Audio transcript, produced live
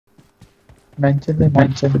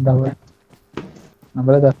Mention धावत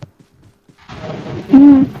number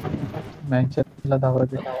मेंशनला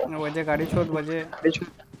धावत वजे गाडी शोध वजे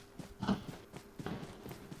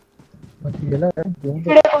गेला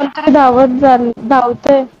इकडे कोणतरी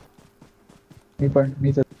धावतंय.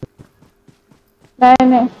 मीच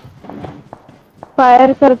नाही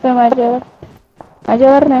फायर करतोय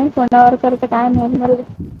माझ्यावर नाही कोणावर करत काय नाही मला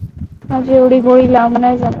माझी एवढी गोळी लांब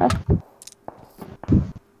नाही जाणार.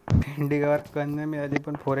 भेंडी गावात गन नाही मिळाली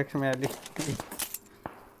पण 4x मिळाली.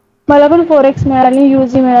 मला पण 4x मिळाली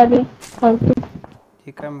UZ मिळाली फालतू.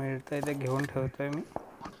 ठीक आहे मिळतंय ते घेऊन ठेवतोय मी.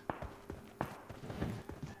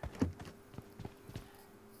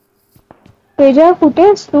 तेजा कुठे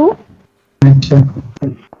आहेस तू?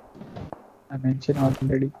 Mention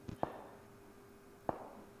already.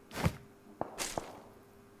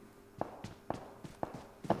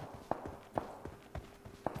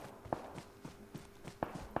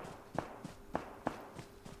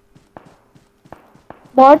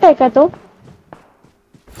 बॉट आहे का तो?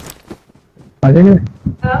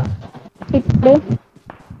 इकडे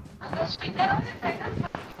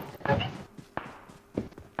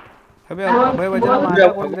अभय वजेला मारला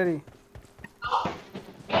कोणतरी.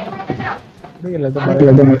 गेला तर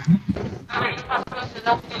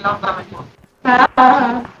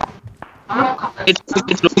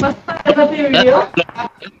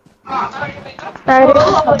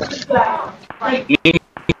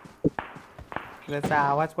त्याचा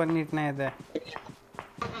आवाज पण नीट नाही येत आहे.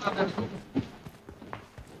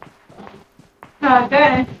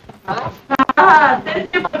 काय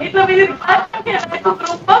ते बघितलं मी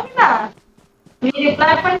ग्रुप बघ ना मी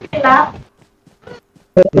रिप्लाय पण केला.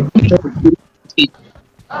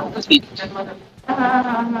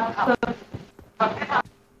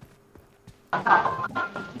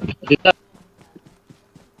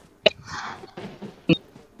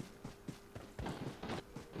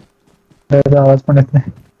 आवाज पण येत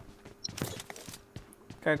नाही.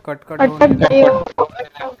 काय कटकट होऊन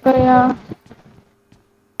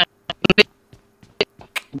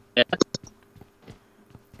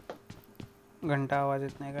घंटा आवाज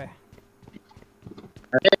येत नाही काय.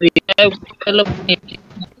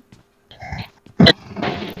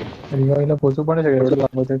 रिवाईला पोचू पण सगळे एवढं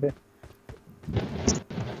लांब होते ते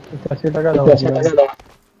 80% धावत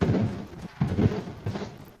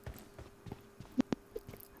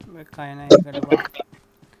काय नाही इकडे पण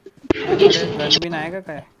तुझ्याकडे गन बिन आहे का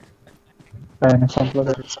काय? काय नाही संपलं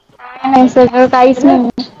तरी. नाही सगळं काहीच नाही.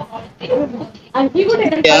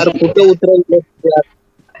 यार कुठे उतरवलं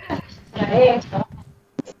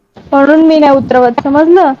म्हणून मी नाही उतरवत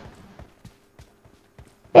समजलं.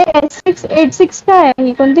 S686 काय आहे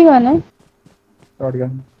ही कोणती गन आहे?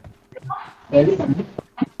 शॉटगन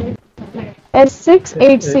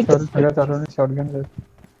S686 शॉटगन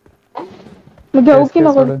घेऊ की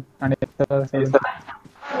नको? आणि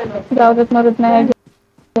जाऊ देत मरत नाही.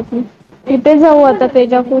 इथे जाऊ आता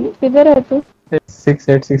तेजा किधर आहे तू?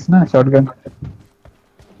 686 ना शॉटगन.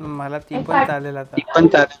 मला ती पण चालेल आता.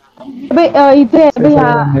 इथे इथे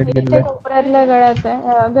कोपऱ्यातल्या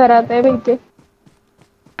घरात आहे इथे.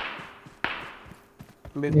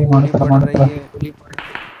 गोली पड रही है.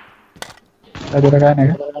 काय नाही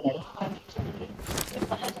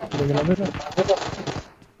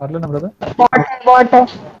मारलं ना ब्रदर. बॉट आहे.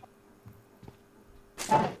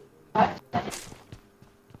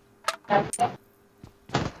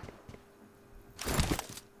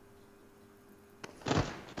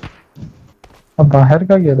 बाहेर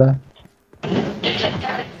का गेला?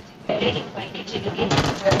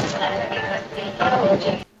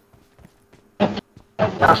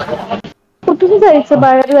 कुठे जायचं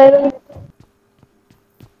बाहेर जायला?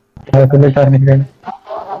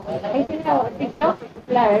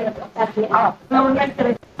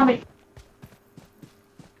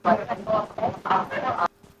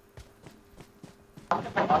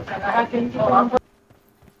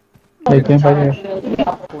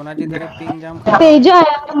 कोणाची तरी पिंग जाम तेजा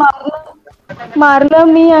मारलं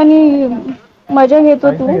मी आणि मजा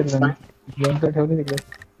घेतो तू. ठेवली तिकडे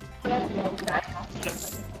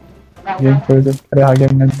गेम खेळतो. अरे हा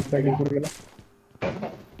गेम नाही गेला.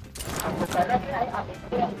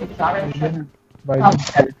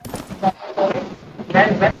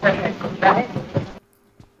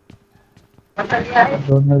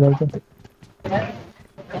 दोन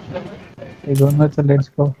match let's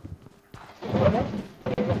go.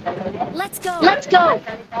 Let's go.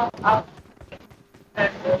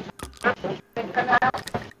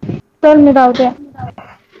 चल मी धावते.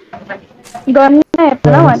 गन नाही येत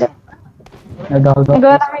ना माझ्या. गन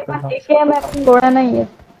आहे पण AKM आहे पण गोळा नाही येत.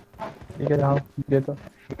 ठीक आहे धाव देतो.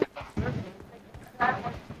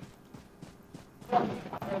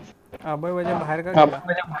 अभय म्हणजे बाहेर का गेला?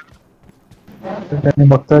 त्यांनी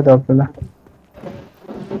बघतोय तो आपल्याला.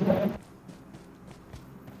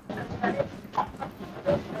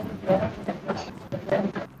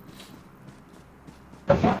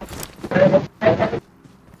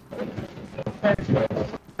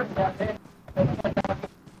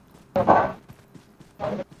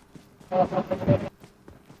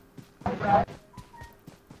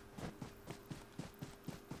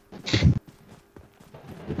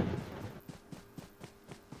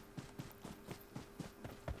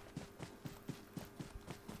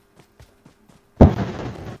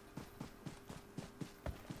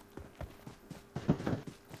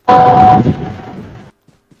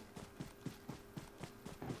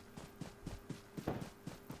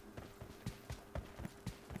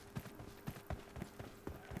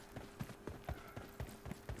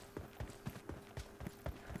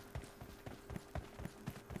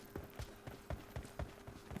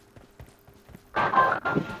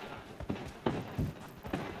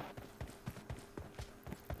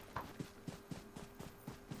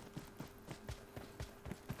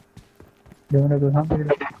 जेवण येतो सांग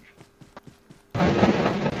तिकडे.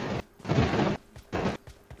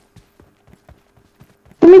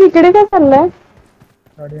 तुम्ही तिकडे काय चाललाय?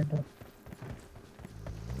 गाडी येतो.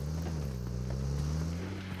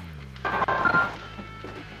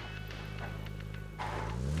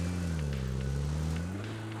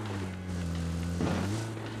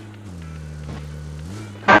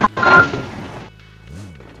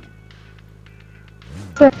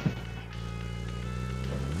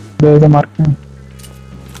 द्यायचं मार्क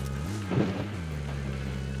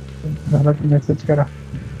झाला की मेसेज करा.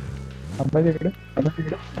 थांबायचं इकडे.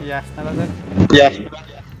 यासनाला जर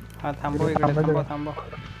हा थांबव इकडे, थांबव थांबव.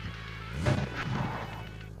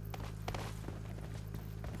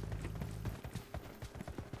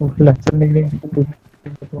 लेक्चर निघले.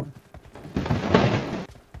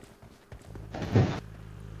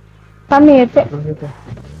 मी येते.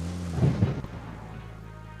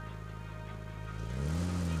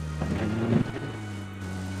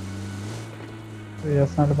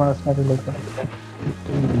 असणार पण असणार लोक.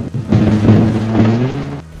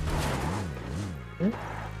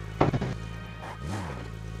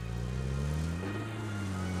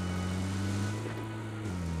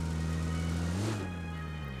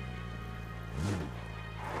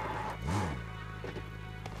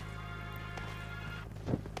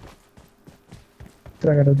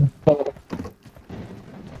 काय करायचं?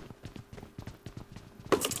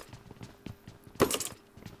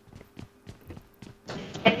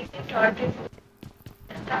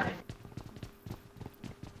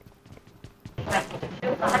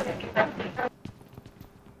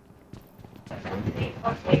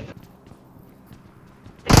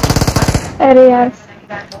 अरे यार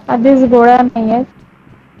आधीच गोळ्या नाही आहेत.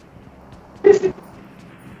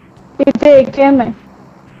 तिथे एकेम आहे.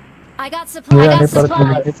 I got supplies.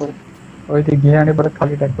 होय ते घे आणि परत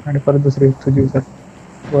खाली टाक आणि परत दुसरी तुझी उचल.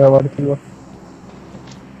 गोळ्या वाढतील बघ.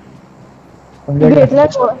 घेतल्या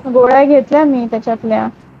गोळ्या घेतल्या मी त्याच्यातल्या.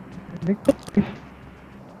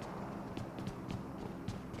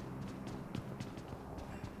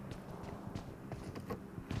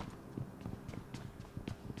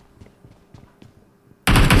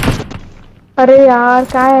 अरे यार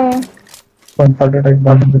काय आहे? पण पार्ट टाक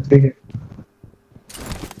बाजून दुसरी घे.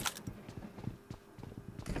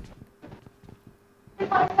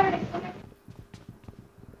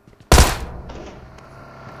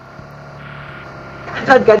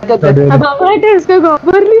 इसको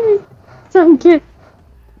घाबरली मी. संकेत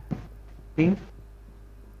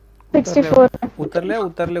 64 उतरले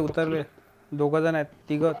उतरले उतरले. दोघ जण आहेत.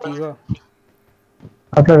 तिघ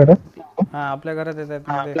आपल्या घरात. हा आपल्या घरात येत आहेत.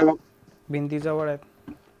 मध्ये भिंतीजवळ आहेत.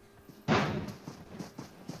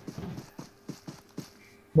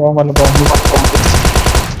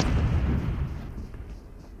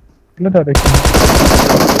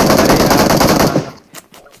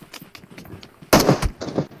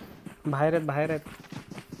 मला बाहेर आहेत.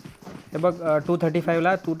 हे बघ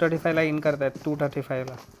 235 ला इन करतायत. 235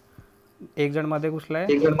 ला एक जण मध्ये घुसलाय.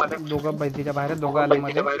 दोघं भिंतीच्या बाहेर आहेत. दोघं आले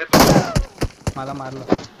मध्ये. मला मारलं.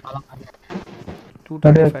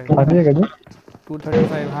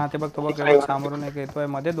 235 हा ते बघ तो बघ. हे बघ सामोरून एक येतोय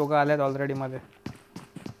मध्ये. दोघं आल्यात ऑलरेडी मध्ये.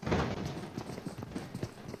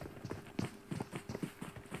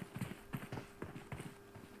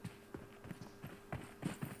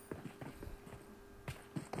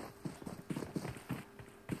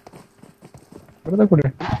 कुठे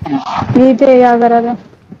मी ते या घराला.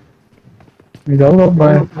 मी जाऊ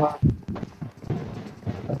बाहेर.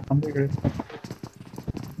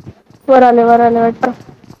 वर आले वाटतं.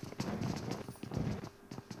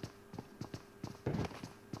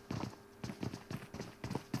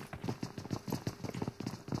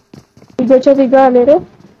 तिघच्या तिघ आले रे.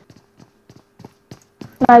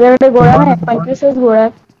 माझ्याकडे गोळ्या नाही 25च गोळ्या.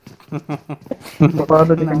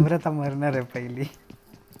 नम्रता मरणार आहे पहिली.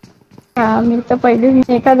 हा मी तर पहिली मी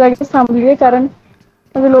एका जागी थांबलीये कारण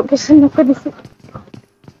माझं लोकेशन नको दिसत.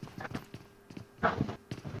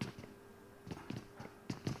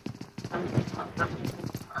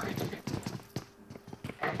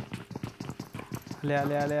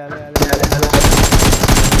 आले.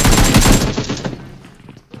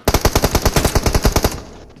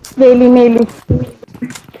 मेली.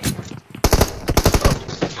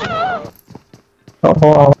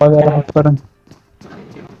 हो आवाज आला हॉटपर्यंत.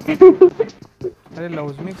 अरे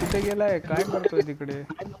लौजमी कुठे गेलाय? काय करतोय तिकडे?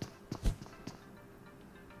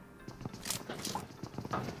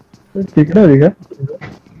 तिकडे होती का?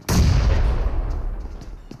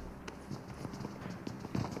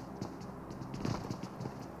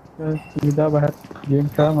 सुविधा बाहेर गेम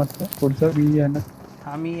खेळा मस्त. पुढचा बी आहे ना.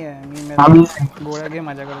 हा मी आहे. गोळ्या घे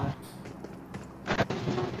माझ्याकडनं.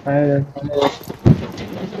 काय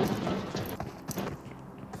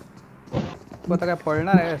तू आता काय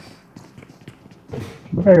पळणार आहेस?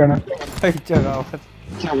 काय करणार? आईच्या गावात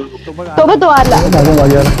तो बघ तो आला.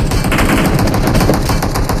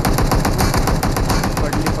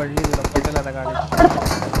 पडली तुला फुटेल आता गाडी.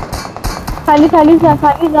 खाली जा.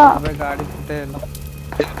 अबे गाडी फुटेल.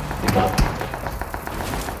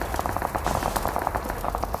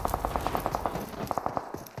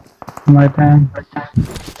 माहित आहे.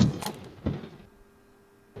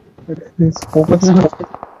 फोकस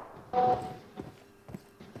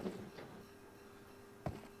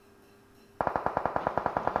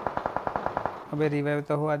अबे रिवाइव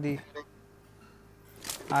तर हो आधी.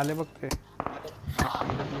 आले बघ ते.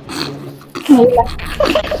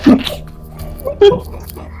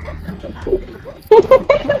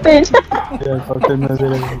 तेजा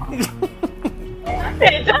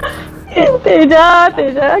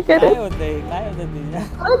काय होतंय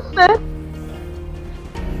तेजा?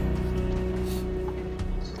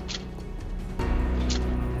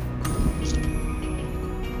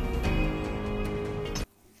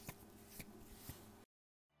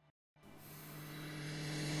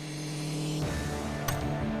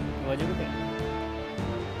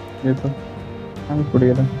 येतो आम्ही पुढे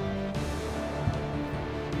गेलो.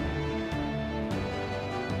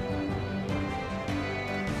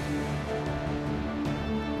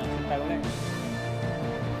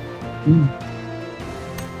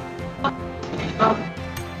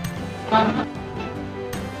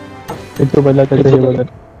 येतो पहिला त्याच्या हे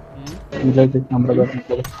बघत नंबर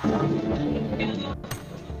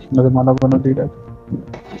मला बनवते काय.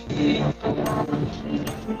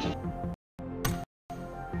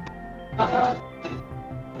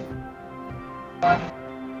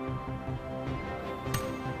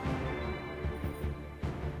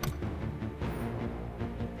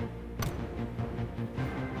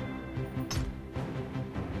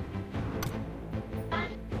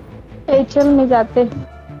 चल मी जाते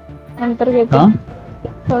नंतर घेते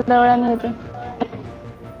थोड्या वेळाने येते.